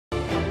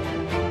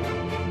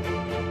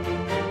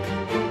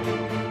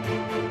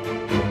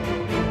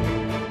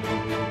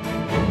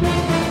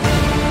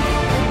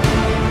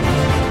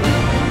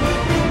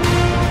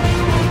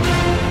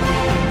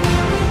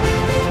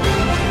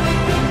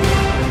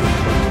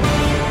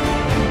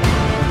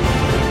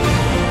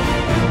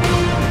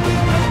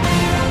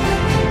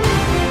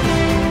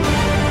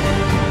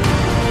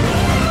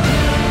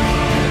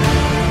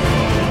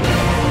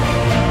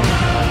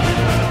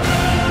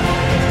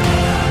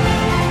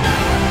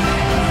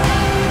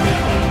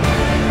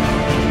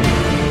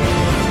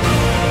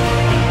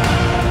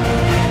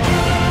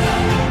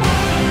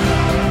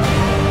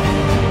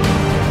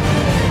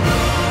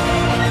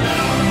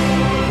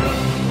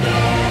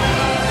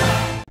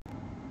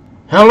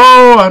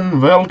Hello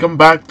and welcome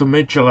back to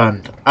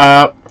MIDTJYLLAND.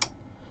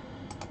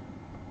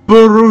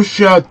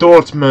 Borussia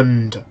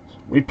Dortmund.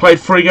 We played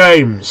 3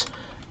 games.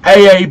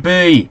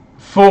 AAB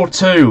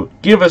 4-2.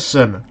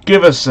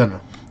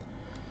 Giverson.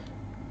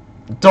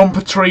 Don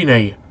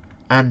Petrini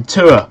and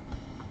Tour.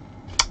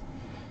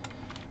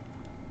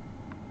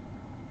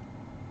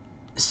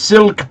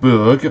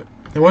 Silkeborg.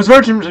 It was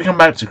very tempting to come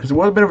back to because it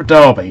was a bit of a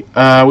derby.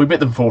 We beat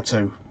them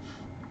 4-2.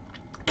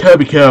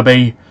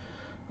 Kirby.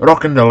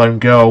 Rocken the lone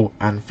goal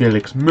and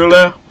Felix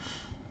Müller.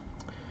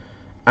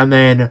 And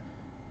then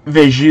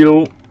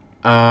Vigil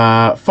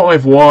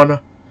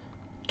 5-1.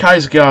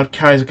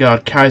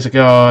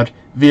 Kaisergaard,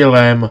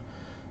 VLM,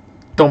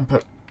 Don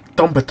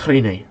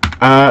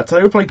Petrini.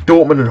 Today we play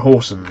Dortmund and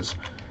Horsens.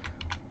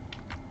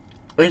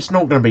 It's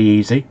not going to be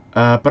easy,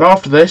 but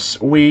after this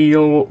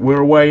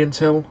we're away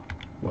until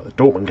the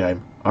Dortmund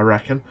game, I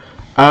reckon.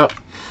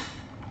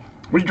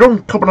 We've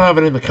drawn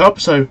Copenhagen in the cup,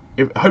 so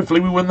hopefully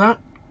we win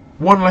that.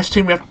 One less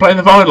team we have to play in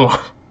the final.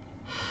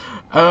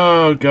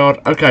 Oh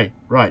god. Okay,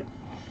 right.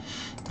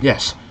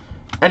 Yes.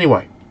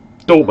 Anyway,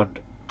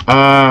 Dortmund.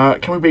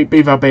 Can we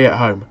beat BVB at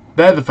home?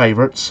 They're the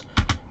favourites.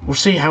 We'll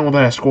see how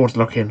their squad's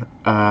looking.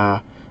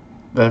 They're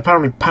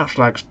apparently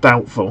Pashlag's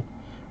doubtful.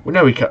 We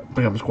know he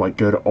becomes quite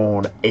good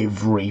on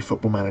every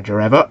football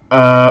manager ever.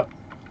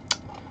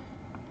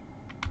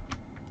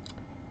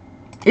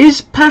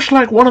 Is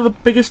Pashlag one of the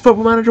biggest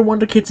football manager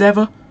wonder kids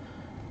ever?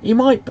 He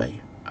might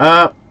be.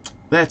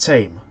 Their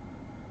team.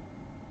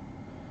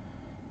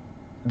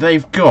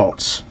 They've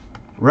got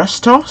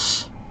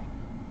Restos.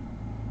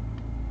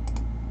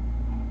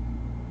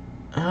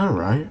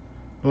 Alright.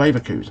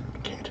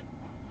 Leverkusen kid.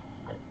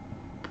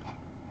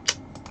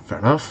 Fair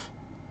enough.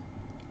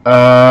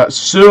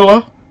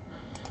 Sula.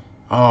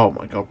 Oh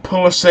my god.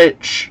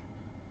 Pulisic.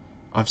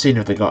 I've seen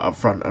who they got up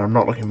front and I'm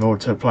not looking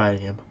forward to playing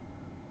him.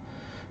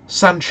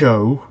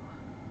 Sancho.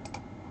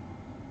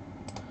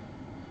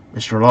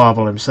 Mr.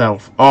 Reliable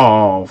himself.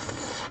 Oh,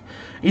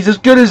 he's as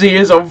good as he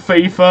is on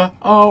FIFA.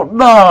 Oh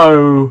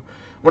no!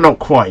 Well, not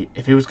quite.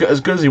 If he was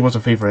as good as he was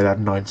on FIFA, he'd had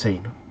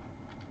 19.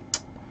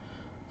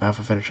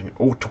 For finishing,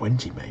 or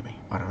 20 maybe.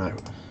 I don't know.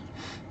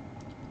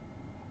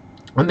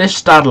 And this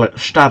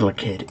Stadler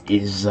kid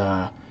is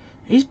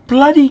he's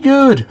bloody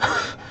good.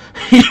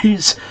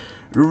 He's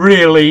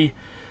really,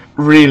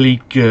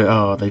 really good.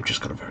 Oh, they've just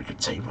got a very good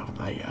team, haven't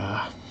they?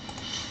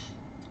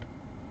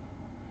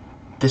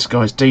 This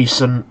guy's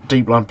decent,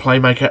 deep line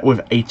playmaker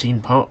with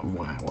 18 part.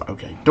 Wow,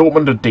 okay.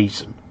 Dortmund are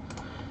decent.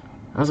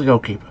 How's the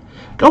goalkeeper?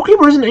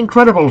 Goalkeeper isn't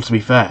incredible, to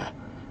be fair.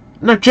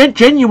 No,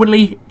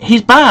 genuinely,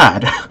 he's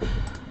bad.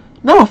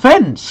 No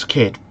offence,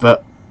 kid,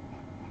 but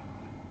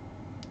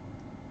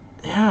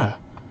yeah,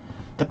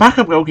 the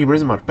backup goalkeeper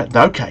isn't much better.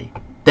 Okay,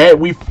 there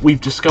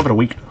we've discovered a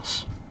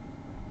weakness.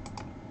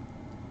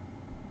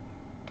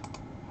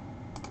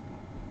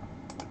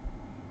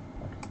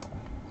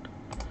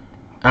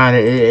 And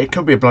it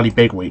could be a bloody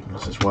big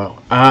weakness as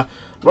well. A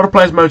lot of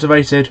players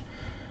motivated.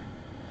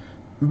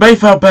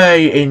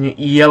 BVB in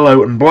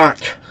yellow and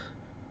black.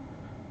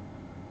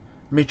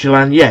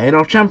 MIDTJYLLAND, yeah, in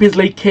our Champions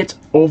League kit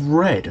of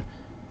red.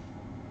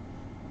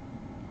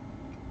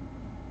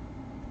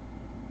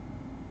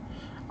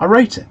 I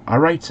rate it.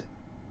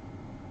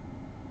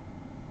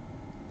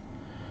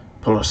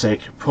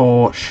 Pulisic,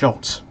 poor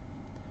shot.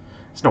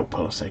 It's not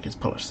Pulisic, it's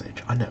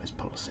Pulisic. I know it's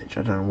Pulisic.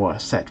 I don't know what I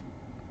said.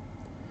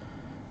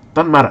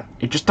 Doesn't matter.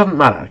 It just doesn't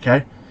matter,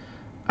 okay?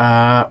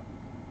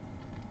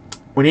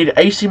 We need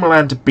AC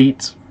Milan to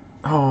beat...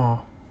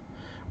 Oh.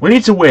 We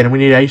need to win, and we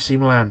need AC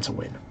Milan to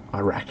win, I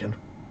reckon.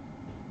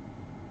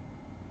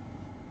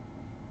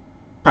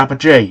 Papa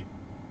G.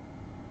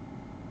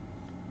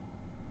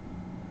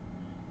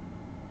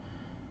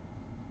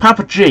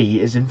 Papa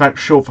G is in fact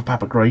short for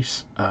Papa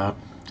Grace, if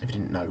you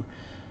didn't know.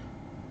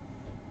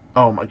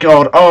 Oh my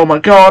god, oh my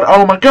god,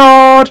 oh my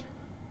god!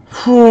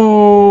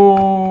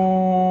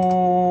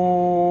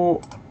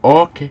 Oh,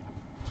 okay.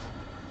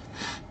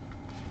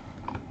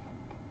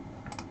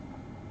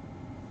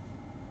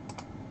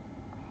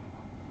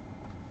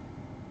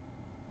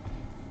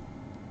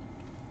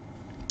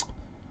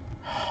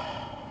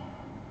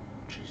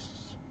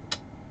 Jesus.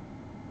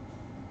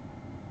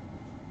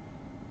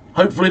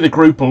 Hopefully the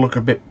group will look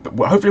a bit...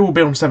 Hopefully we'll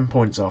be on 7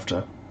 points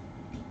after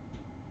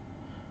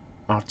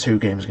our 2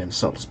 games against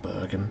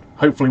Salzburg, and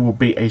hopefully we'll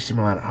beat AC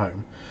Milan at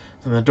home.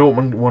 Then the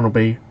Dortmund one will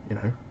be, you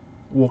know,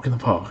 walk in the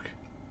park.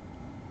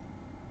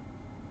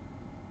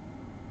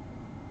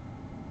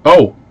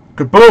 Oh,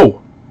 good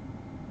ball!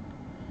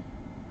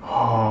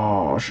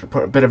 Oh, I should have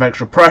put a bit of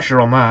extra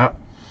pressure on that.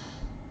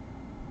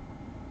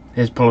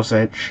 Here's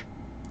Pulisic.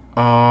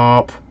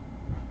 Up.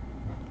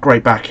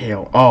 Great back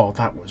heel. Oh,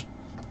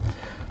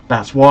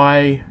 that's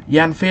why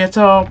Jan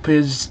Fiatarp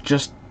is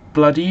just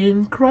bloody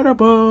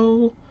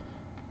incredible.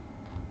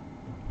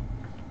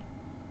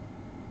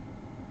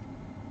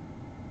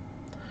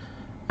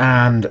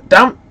 And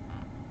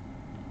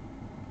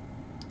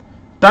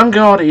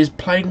Damgaard is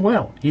playing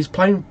well. He's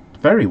playing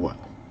very well.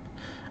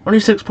 Only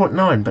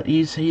 6.9, but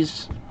he's you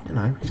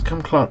know, he's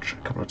come clutch a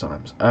couple of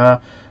times.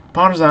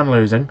 Partizan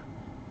losing.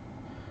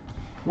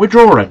 We're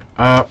drawing.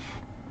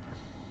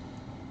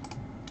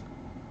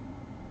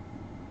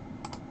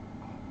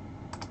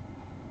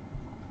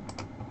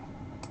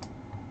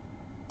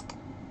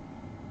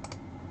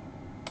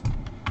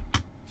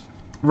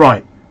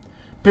 Right.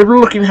 People are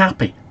looking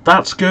happy.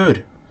 That's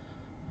good.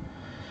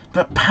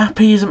 But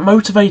Pappy isn't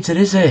motivated,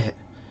 is it?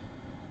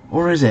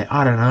 Or is it?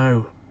 I don't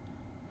know.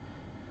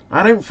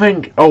 I don't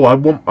think... Oh, I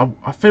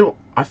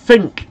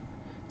think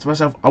to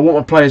myself, I want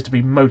my players to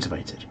be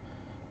motivated.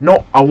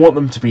 Not, I want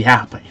them to be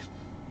happy.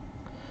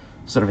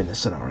 Sort of in this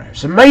scenario.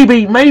 So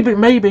maybe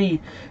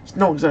it's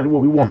not exactly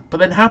what we want. But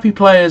then happy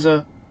players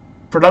are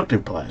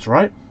productive players,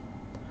 right?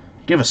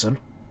 Giverson.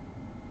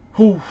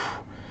 Whew.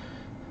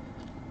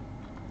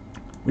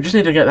 We just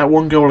need to get that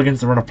one goal against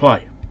the run of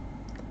play.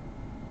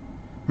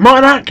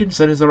 Martin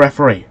Atkinson is the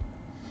referee.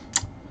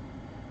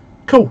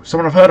 Cool,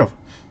 someone I've heard of.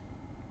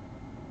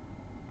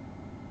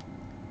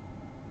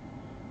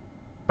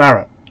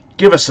 Barrett.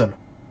 Giverson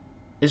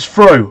is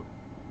through.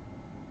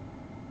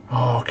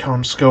 Oh,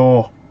 can't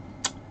score.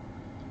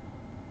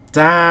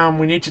 Damn,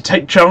 we need to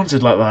take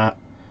chances like that.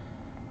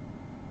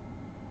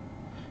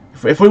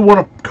 If we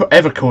want to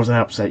ever cause an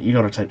upset, you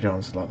got to take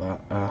chances like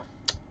that.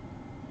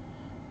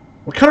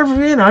 We're kind of,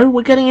 you know,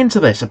 we're getting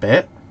into this a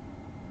bit.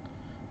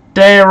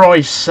 Dare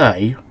I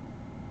say.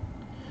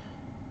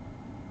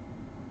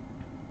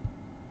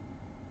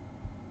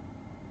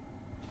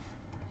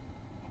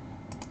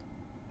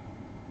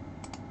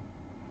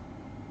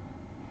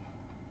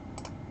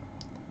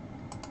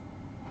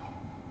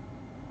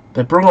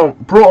 They brought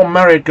on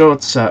Mario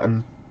Götze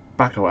and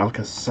Bako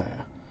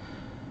Alcacer.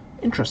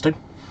 Interesting.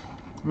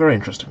 Very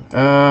interesting.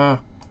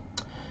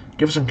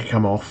 Giverson can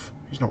come off.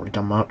 He's not really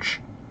done much.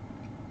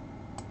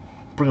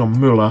 Bring on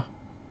Müller.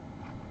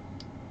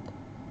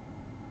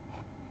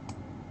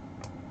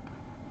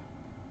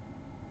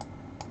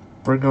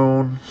 Bring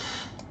on...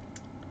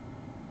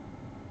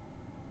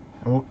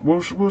 And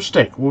we'll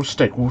stick. We'll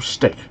stick with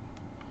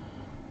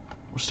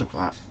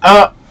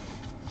that.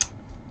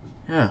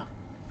 Yeah.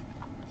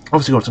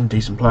 Obviously got some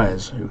decent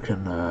players who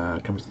can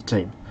come to the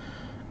team.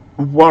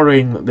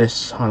 Worrying that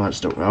this highlight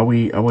still. Are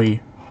we?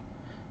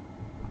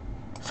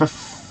 For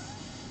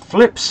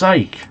flip's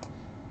sake.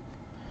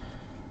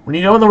 When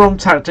you go on the wrong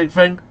tactic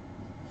thing,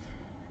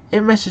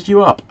 it messes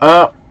you up.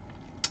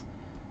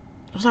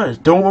 Looks like it's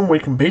Dortmund we're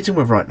competing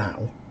with right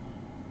now.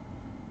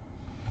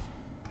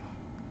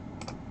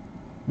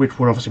 Which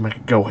would obviously make a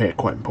goal here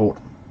quite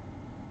important.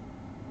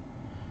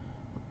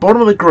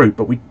 Bottom of the group,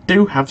 but we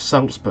do have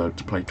Salzburg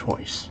to play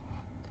twice.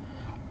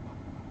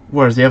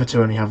 Whereas the other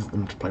two only have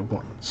them to play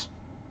once.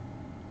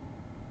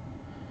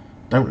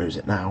 Don't lose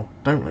it now.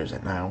 Don't lose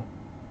it now.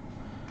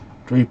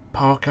 Do we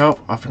park up?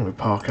 I think we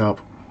park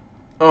up.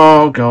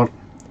 Oh, God.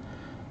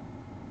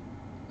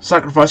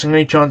 Sacrificing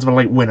any chance of a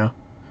late winner.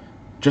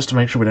 Just to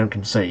make sure we don't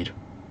concede.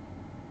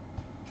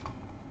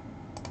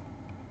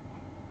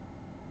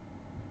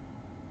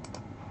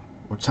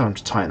 We'll tell them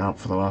to tighten up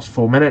for the last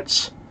 4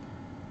 minutes.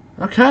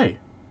 Okay.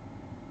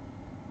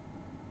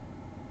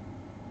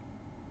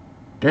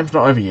 Game's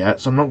not over yet,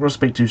 so I'm not going to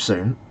speak too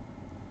soon.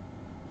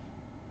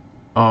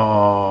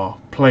 Oh,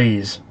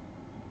 please.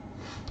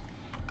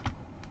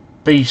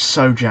 Be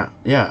so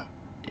yeah.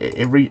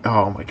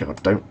 Oh my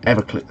God, don't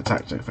ever click the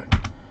tactic thing.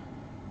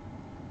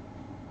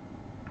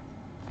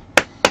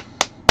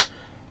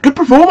 Good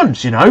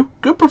performance, you know.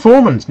 Good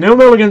performance.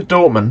 0-0 against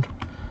Dortmund.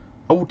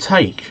 I will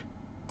take.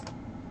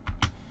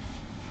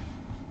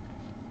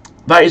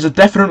 That is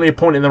definitely a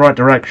point in the right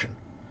direction.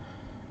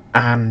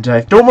 And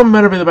if Dortmund are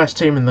meant to be the best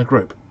team in the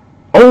group.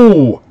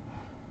 Oh!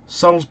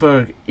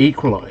 Salzburg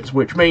equalise,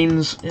 which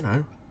means, you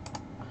know,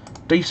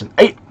 decent.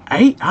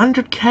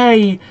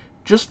 800k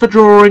just for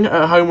drawing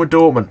at home with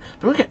Dortmund.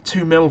 Then we get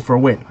 2 mil for a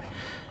win.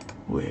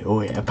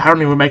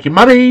 Apparently we're making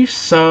money,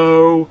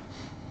 so...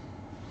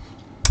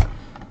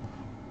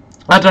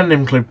 That doesn't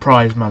include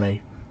prize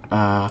money.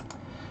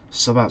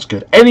 So that's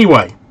good.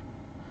 Anyway,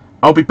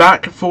 I'll be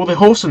back for the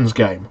Horsens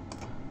game.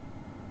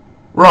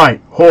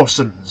 Right,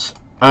 Horsens.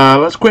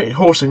 Let's quit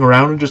horsing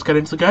around and just get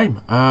into the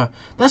game.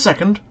 They're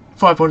second,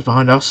 5 points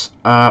behind us.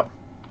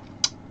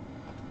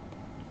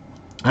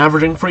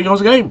 Averaging 3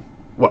 goals a game.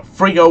 What,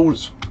 3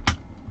 goals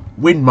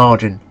win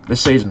margin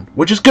this season,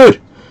 which is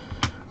good.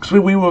 Because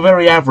we were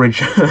very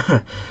average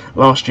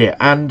last year.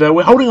 And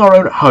we're holding our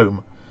own at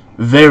home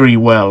very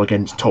well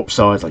against top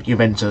sides like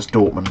Juventus,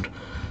 Dortmund.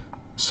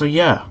 So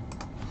yeah.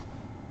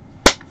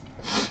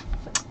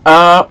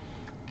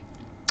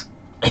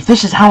 If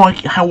this is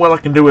how well I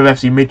can do with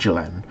FC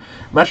Midtjylland,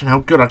 imagine how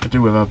good I could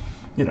do with a,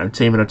 you know,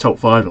 team in a top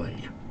 5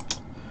 league.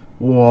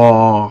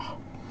 Whoa.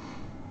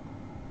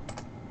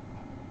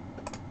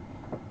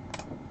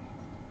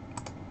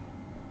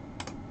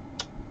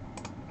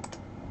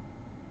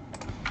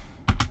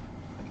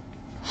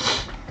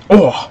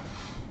 Oh,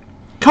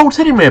 cold's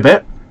hitting me a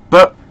bit,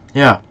 but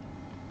yeah.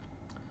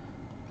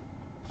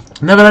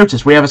 Never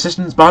noticed we have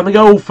assistants behind the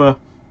goal for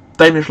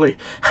Danish League.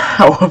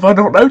 How have I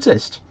not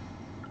noticed?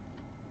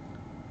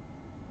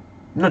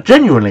 No,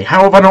 genuinely,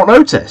 how have I not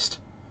noticed?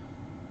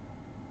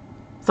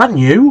 Is that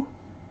new?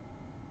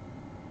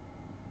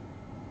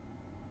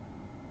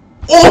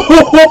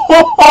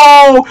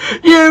 Oh,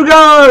 you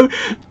go!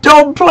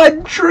 Don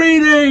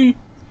Pellegrini!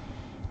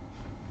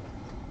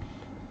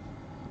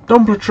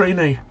 Don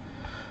Pellegrini.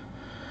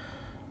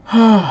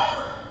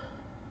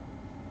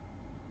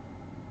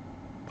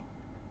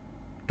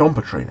 Don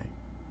Pellegrini.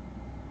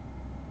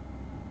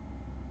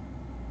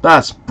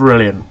 That's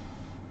brilliant.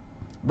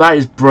 That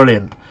is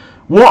brilliant.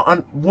 What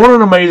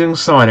an amazing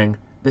signing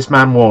this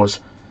man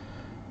was.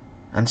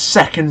 And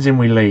seconds in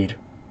we lead.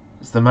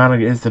 It's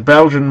the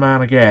Belgian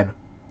man again.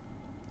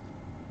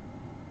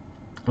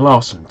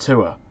 Larson,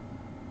 Tua.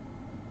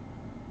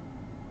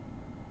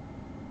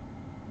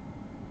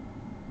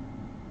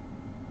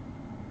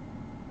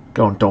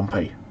 Go on,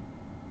 Dompey.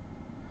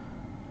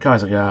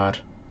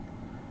 Kaisergaard.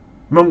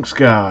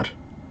 Monksgaard.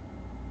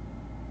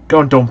 Go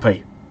on,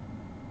 Dompey.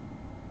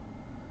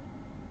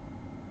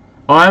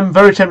 I am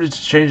very tempted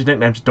to change the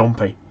nickname to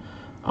Dompey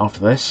after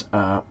this.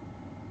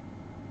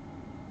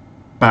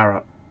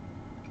 Barrett.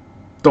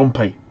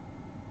 Dompey.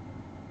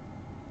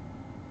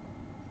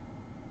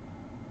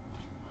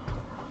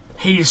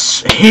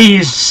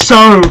 He's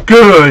so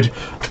good.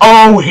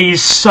 Oh,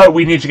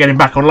 we need to get him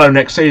back on loan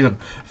next season.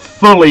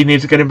 Fully need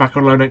to get him back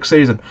on loan next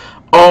season.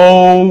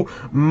 Oh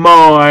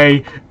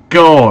my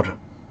god.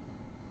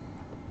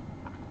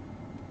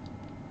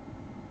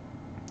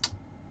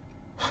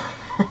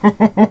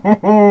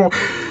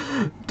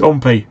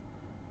 Dompey.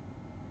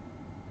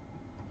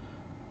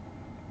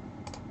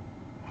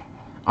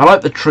 I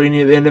like the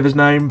Trini at the end of his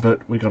name,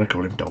 but we gotta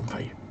call him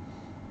Dompey.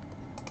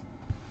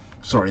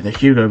 Sorry, the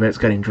Hugo bit's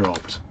getting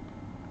dropped.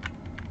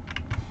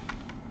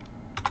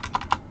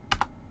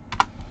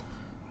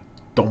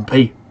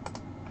 Dompey.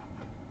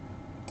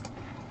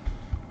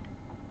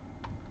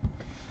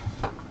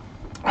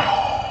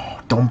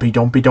 Oh, Dompey,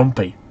 Dompey,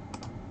 Dompey.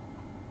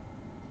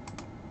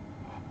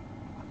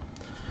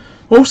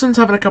 Horsen's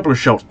having a couple of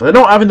shots, but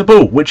they're not having the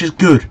ball, which is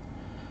good.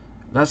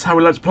 That's how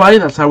we like to play,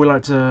 that's how we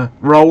like to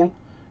roll,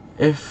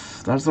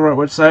 if that's the right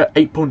way to say it.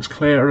 8 points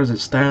clear as it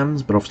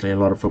stands, but obviously a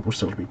lot of football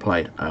still to be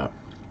played.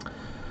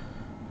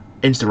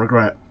 Instant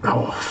regret.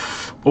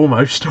 Oh,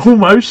 almost,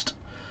 almost.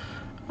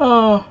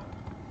 Oh.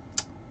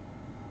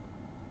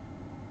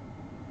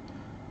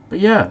 But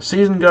yeah,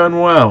 season going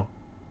well.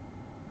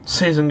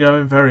 Season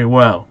going very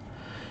well.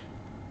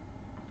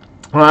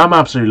 Well, I'm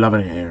absolutely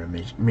loving it here in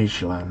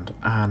MIDTJYLLAND,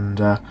 and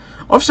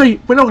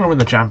obviously we're not going to win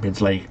the Champions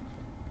League.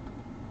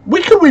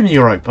 We could win the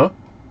Europa.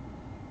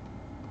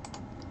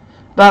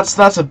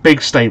 That's a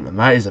big statement.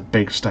 That is a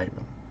big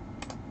statement.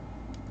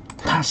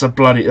 That's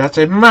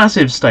a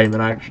massive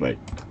statement, actually.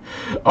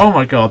 Oh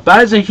my god,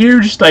 that is a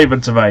huge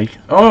statement to make.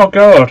 Oh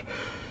god,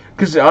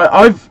 because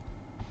I've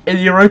in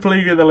the Europa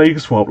League and the League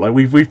Swap, like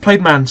we've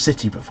played Man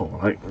City before.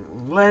 Like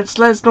let's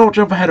not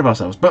jump ahead of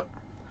ourselves, but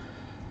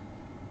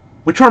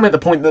we're trying to make the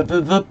point that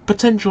the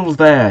potential's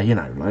there. You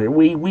know, like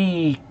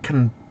we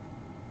can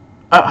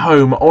at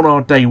home on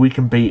our day we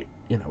can beat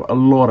a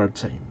lot of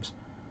teams.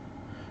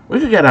 We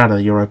could get out of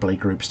the Europa League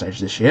group stage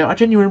this year. I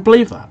genuinely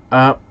believe that.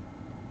 I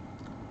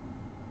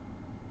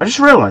just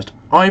realised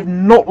I've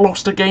not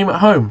lost a game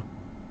at home.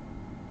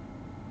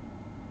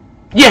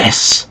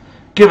 Yes!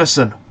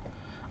 Giverson.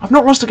 I've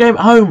not lost a game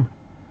at home.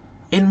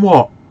 In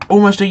what?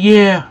 Almost a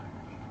year?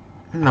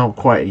 Not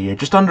quite a year.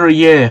 Just under a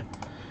year.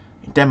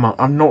 In Denmark,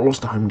 I've not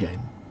lost a home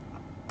game.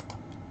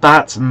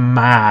 That's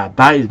mad.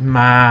 That is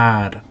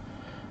mad.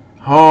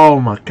 Oh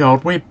my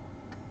god. We're,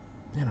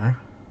 a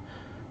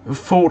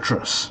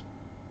fortress.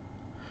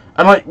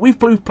 And like, we've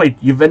played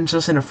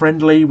Juventus in a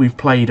friendly. We've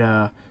played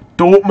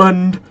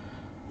Dortmund.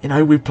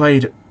 We've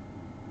played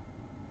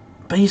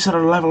these sort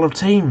of level of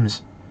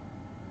teams.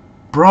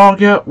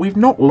 Braga, we've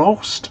not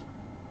lost.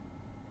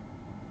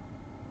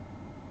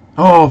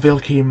 Oh,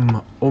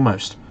 Vilkim,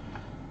 almost.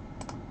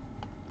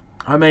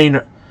 I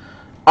mean,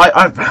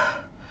 I've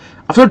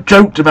sort of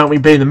joked about me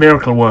being the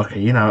miracle worker,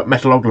 at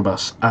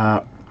Metaloglobus.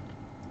 I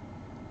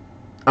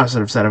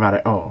sort of said about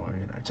it,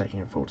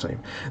 taking a full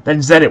team. Then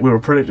Zenit, we were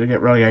predicted to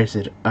get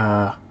relegated.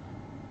 Come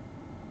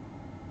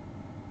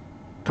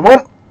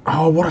on!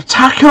 Oh, what a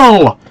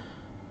tackle!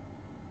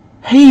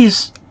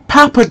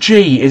 Papa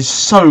G is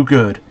so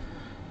good.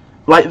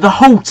 Like, the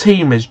whole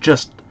team is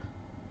just...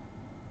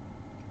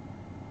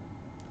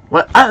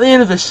 Like, at the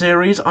end of this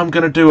series, I'm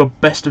going to do a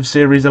best of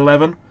Series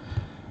 11.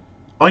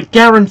 I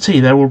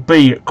guarantee there will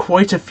be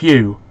quite a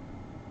few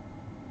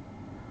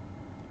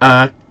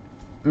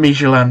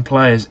MIDTJYLLAND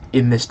players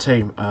in this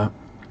team.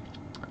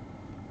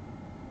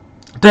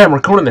 Today I'm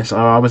recording this,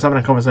 I was having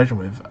a conversation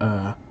with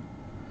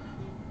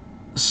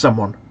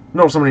someone.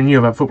 Not someone who knew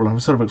about football. I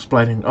was sort of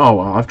explaining,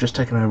 I've just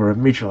taken over at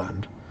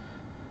MIDTJYLLAND.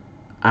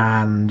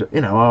 And,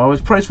 I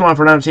was praised for my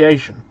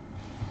pronunciation.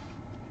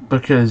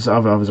 Because I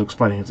was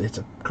explaining, it's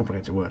a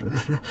complicated word.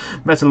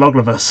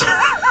 Metaloglobus.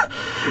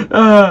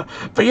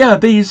 But yeah,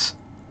 these,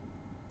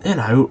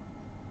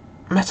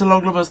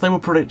 Metaloglobus, they were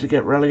predicted to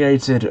get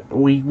relegated.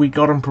 We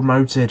got them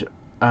promoted.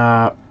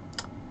 Nizhny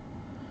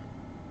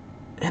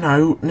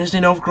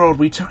Novgorod,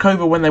 we took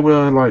over when they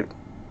were, like,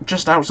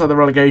 just outside the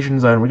relegation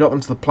zone. We got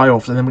them to the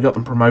playoffs, and then we got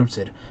them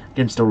promoted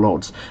against all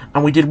odds.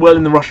 And we did well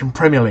in the Russian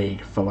Premier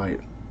League for,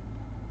 like,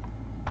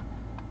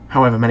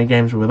 however many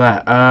games we were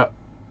there.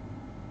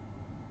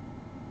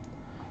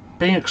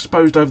 Being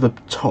exposed over the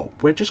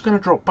top. We're just going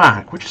to drop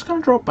back. We're just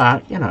going to drop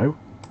back, you know.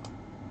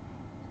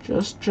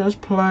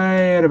 Just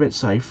play it a bit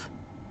safe.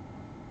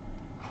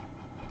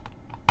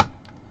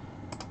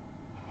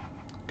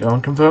 Go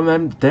and confirm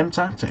them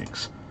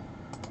tactics.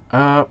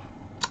 Yeah.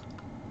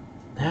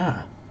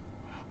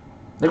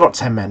 They've got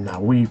 10 men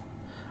now.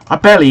 I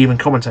barely even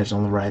commentated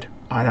on the red.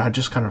 I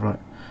just kind of like...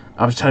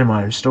 I was telling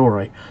my own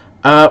story.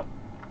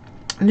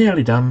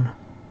 Nearly done.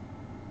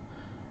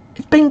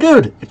 It's been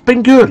good. It's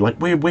been good. Like,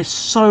 we're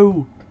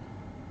so...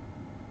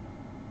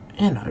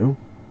 You know...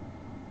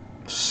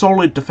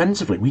 solid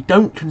defensively. We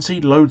don't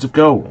concede loads of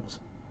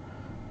goals.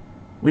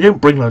 We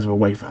don't bring loads of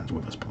away fans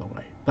with us, by the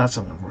way. That's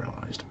something I've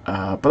realised.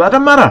 But that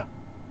doesn't matter.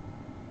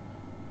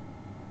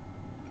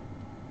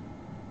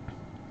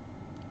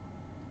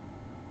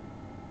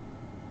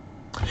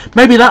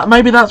 Maybe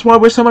that's why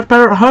we're so much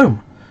better at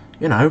home.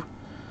 You know,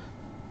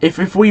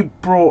 if we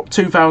brought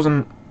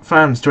 2,000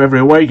 fans to every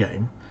away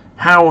game,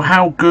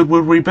 how good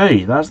would we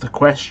be? That's the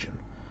question.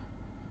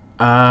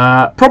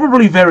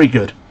 Probably very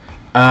good.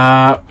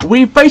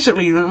 We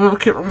basically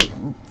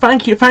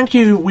thank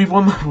you. We've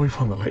won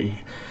the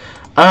league.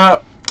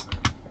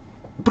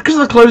 Because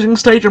of the closing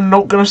stage, I'm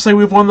not going to say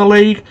we've won the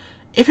league.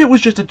 If it was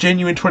just a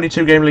genuine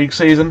 22-game league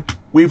season,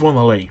 we've won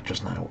the league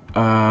just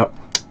now.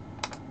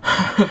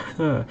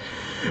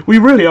 We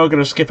really are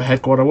going to skip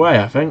ahead quite a way,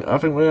 I think. I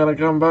think we're going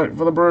to come back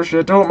for the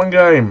Borussia Dortmund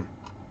game.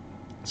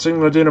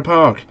 Signal Iduna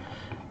Park.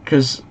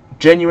 Because,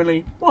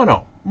 genuinely, why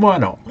not? Why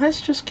not? Let's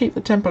just keep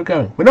the tempo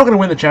going. We're not going to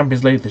win the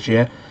Champions League this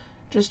year.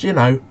 Just, you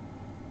know.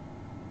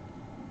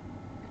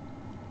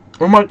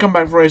 We might come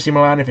back for AC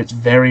Milan if it's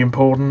very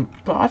important.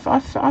 But I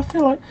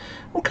feel like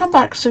we'll come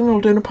back, Signal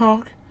Iduna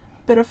Park.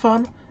 Bit of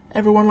fun.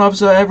 Everyone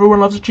loves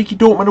a cheeky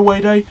Dortmund away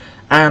day.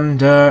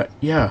 And,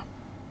 yeah.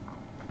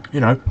 You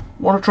know,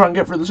 want to try and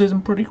get through the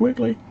season pretty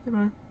quickly, you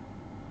know.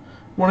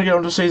 Want to get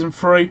on to season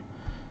 3,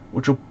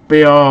 which will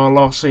be our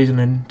last season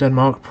in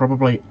Denmark,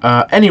 probably.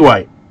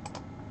 Anyway,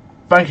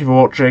 thank you for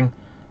watching.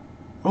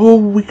 Oh,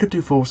 we could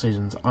do 4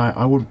 seasons.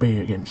 I wouldn't be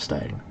against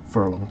staying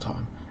for a long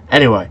time.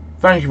 Anyway,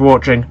 thank you for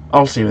watching.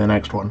 I'll see you in the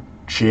next one.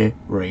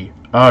 Cheerio.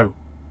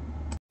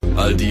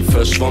 All die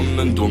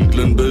verschwommenen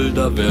dunklen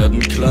Bilder werden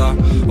klar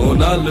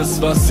und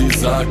alles was sie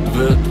sagt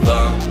wird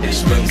wahr.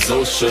 Ich bin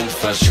so schön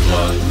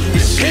verstrahlt.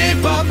 Ich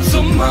heb ab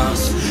zum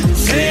Mars,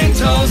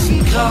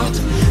 10.000 Grad,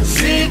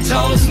 seh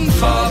 1000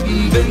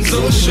 Farben, bin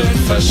so schön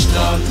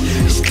verstrahlt.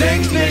 Ich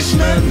denk nicht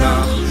mehr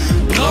nach,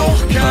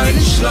 brauch keinen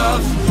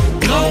Schlaf,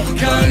 brauch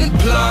keinen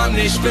Plan.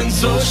 Ich bin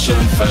so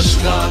schön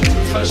verstrahlt,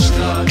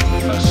 verstrahlt,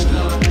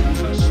 verstrahlt.